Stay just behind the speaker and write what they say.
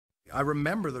I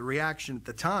remember the reaction at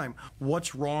the time.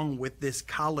 What's wrong with this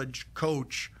college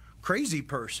coach crazy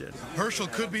person? Herschel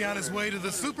could be on his way to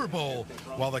the Super Bowl,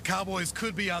 while the Cowboys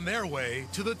could be on their way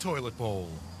to the toilet bowl.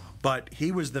 But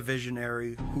he was the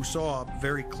visionary who saw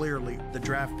very clearly the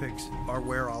draft picks are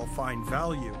where I'll find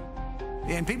value.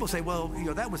 And people say, well, you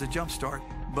know, that was a jump start.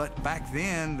 But back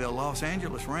then, the Los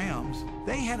Angeles Rams,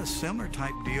 they had a similar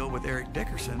type deal with Eric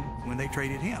Dickerson when they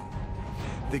traded him.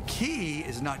 The key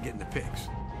is not getting the picks.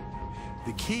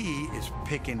 The key is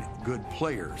picking good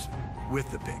players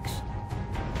with the picks.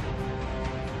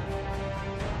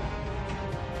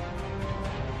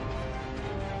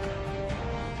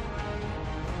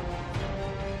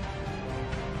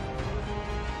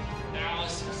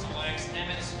 Dallas selects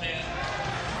Emmitt Smith,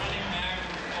 running back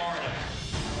from Florida.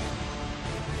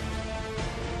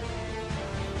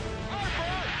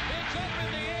 Harper, it's up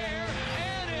in the air,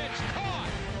 and it's caught.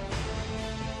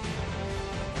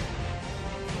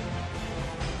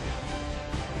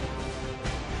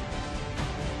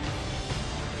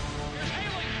 Here's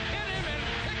Haley, hit him and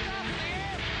picked off in the air.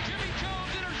 Jimmy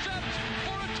Jones intercepts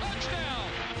for a touchdown.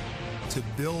 To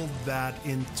build that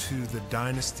into the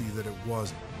dynasty that it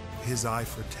was, his eye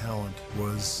for talent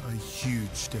was a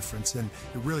huge difference, and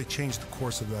it really changed the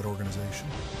course of that organization.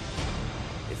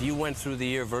 If you went through the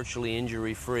year virtually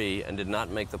injury-free and did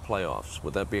not make the playoffs,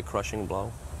 would that be a crushing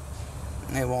blow?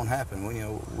 It won't happen.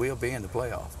 We'll be in the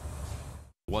playoff.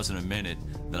 It wasn't a minute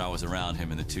that I was around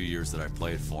him in the 2 years that I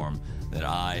played for him that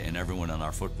I and everyone on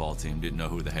our football team didn't know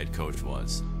who the head coach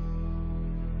was.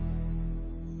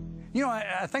 You know,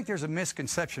 I think there's a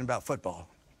misconception about football.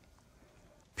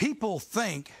 People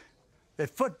think that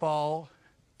football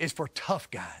is for tough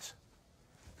guys.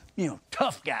 You know,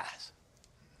 tough guys.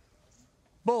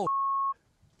 Bull.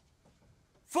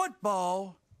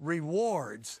 Football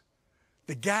rewards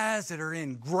the guys that are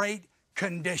in great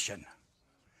condition.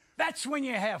 That's when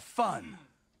you have fun.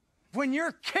 When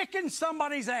you're kicking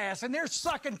somebody's ass and they're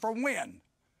sucking for win.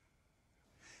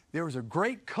 There was a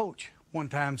great coach one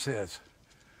time says,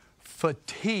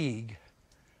 fatigue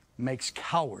makes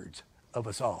cowards of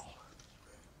us all.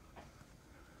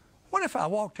 What if I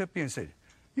walked up to you and said,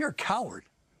 you're a coward?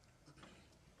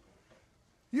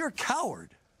 You're a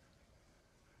coward.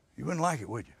 You wouldn't like it,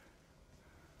 would you?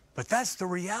 But that's the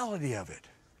reality of it.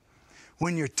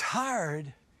 When you're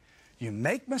tired, you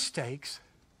make mistakes,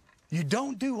 you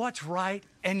don't do what's right,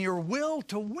 and your will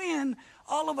to win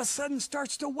all of a sudden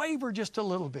starts to waver just a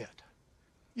little bit.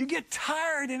 You get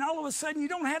tired, and all of a sudden you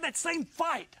don't have that same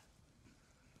fight.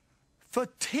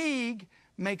 Fatigue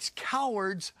makes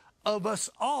cowards of us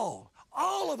all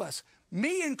of us,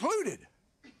 me included.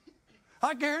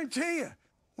 I guarantee you,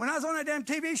 when I was on that damn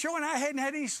TV show and I hadn't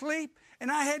had any sleep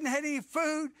and I hadn't had any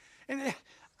food and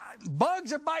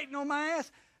bugs are biting on my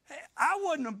ass, I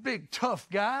wasn't a big tough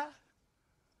guy.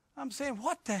 I'm saying,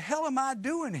 what the hell am I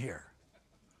doing here?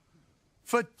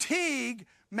 Fatigue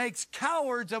makes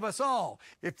cowards of us all.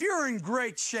 If you're in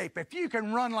great shape, if you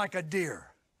can run like a deer,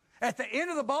 at the end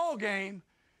of the ball game,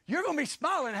 you're going to be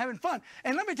smiling and having fun.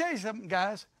 And let me tell you something,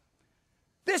 guys.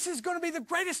 This is going to be the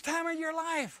greatest time of your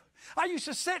life. I used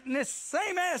to sit in this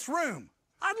same-ass room.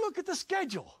 I'd look at the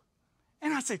schedule,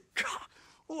 and I'd say, God,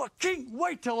 well, I can't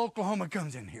wait till Oklahoma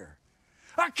comes in here.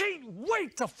 I can't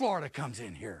wait till Florida comes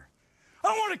in here. I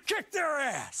want to kick their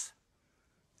ass.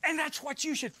 And that's what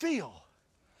you should feel.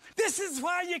 This is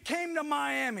why you came to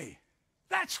Miami.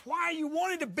 That's why you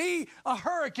wanted to be a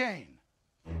Hurricane.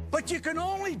 But you can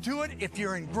only do it if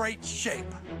you're in great shape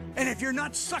and if you're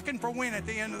not sucking for win at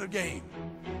the end of the game.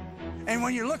 And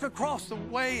when you look across the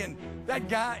way and that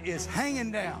guy is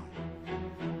hanging down,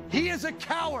 he is a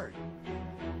coward.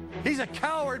 He's a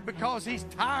coward because he's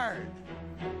tired.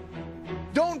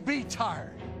 Don't be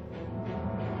tired.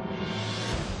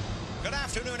 Good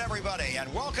afternoon, everybody,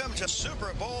 and welcome to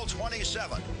Super Bowl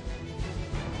 27.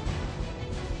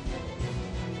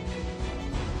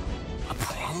 I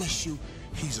promise you,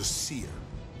 he's a seer.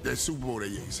 That Super Bowl that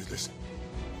year, he said, listen,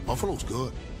 Buffalo's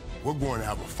good. We're going to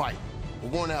have a fight. We're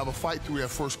going to have a fight through that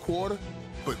first quarter,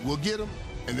 but we'll get them,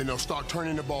 and then they'll start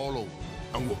turning the ball over,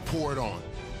 and we'll pour it on.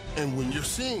 And when you're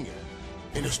seeing it,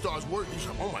 and it starts working,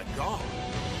 you're like, oh, my God.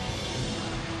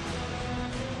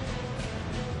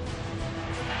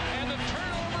 And the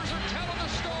turnovers are telling the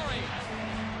story.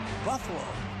 Buffalo,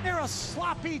 they're a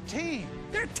sloppy team.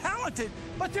 They're talented,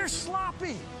 but they're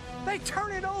sloppy. They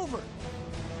turn it over.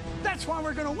 That's why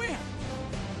we're going to win.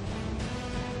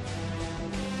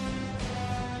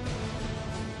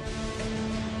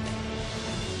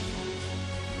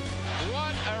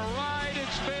 What a ride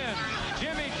it's been.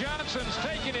 Jimmy Johnson's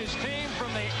taken his team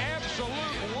from the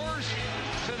absolute worst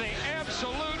to the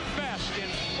absolute best in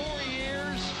 4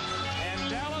 years.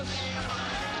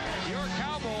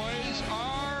 Cowboys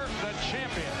are the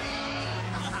champions.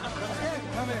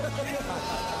 Come here.